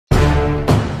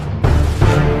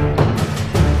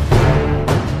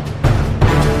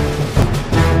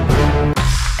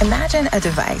Imagine a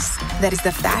device that is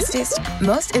the fastest,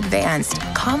 most advanced,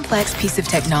 complex piece of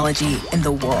technology in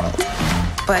the world.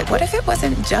 But what if it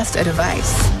wasn't just a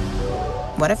device?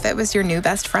 What if it was your new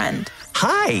best friend?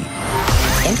 Hi!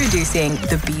 Introducing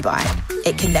the Bebot.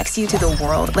 It connects you to the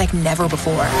world like never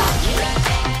before.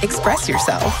 Express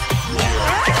yourself.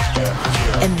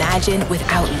 Imagine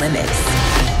without limits.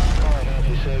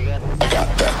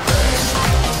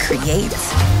 Create,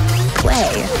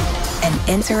 play, and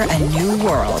enter a new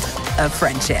world of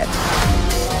friendship.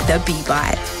 The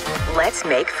Bebot. Let's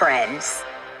make friends.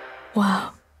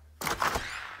 Wow.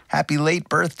 Happy late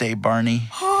birthday, Barney.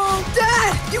 Oh,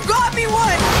 Dad, you got me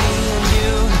one!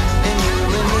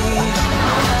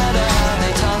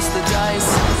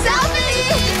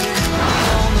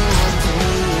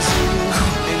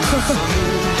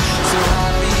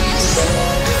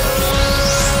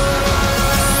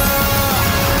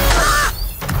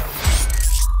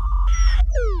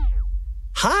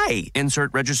 Hi,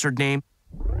 insert registered name.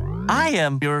 I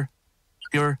am your...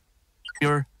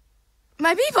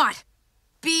 My Bebot.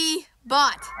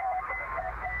 Bebot.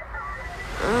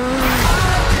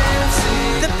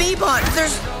 The Bebot.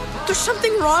 There's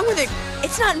something wrong with it.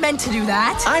 It's not meant to do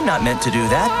that. I'm not meant to do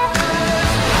that.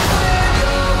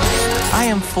 I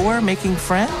am for making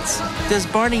friends. Does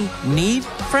Barney need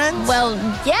friends? Well,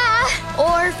 yeah.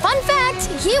 Or, fun fact,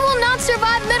 he will not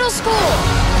survive middle school.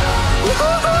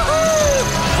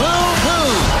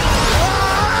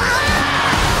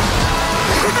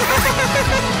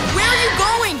 Where are you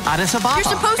going? Addis Ababa, You're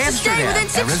supposed to stay Amsterdam, within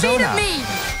 6 Arizona. feet of me.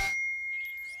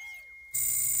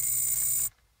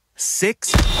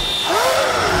 6?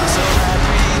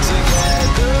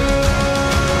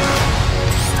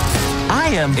 I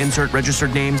am insert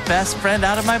registered name's best friend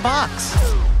out of my box.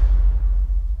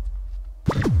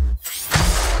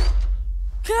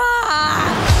 God.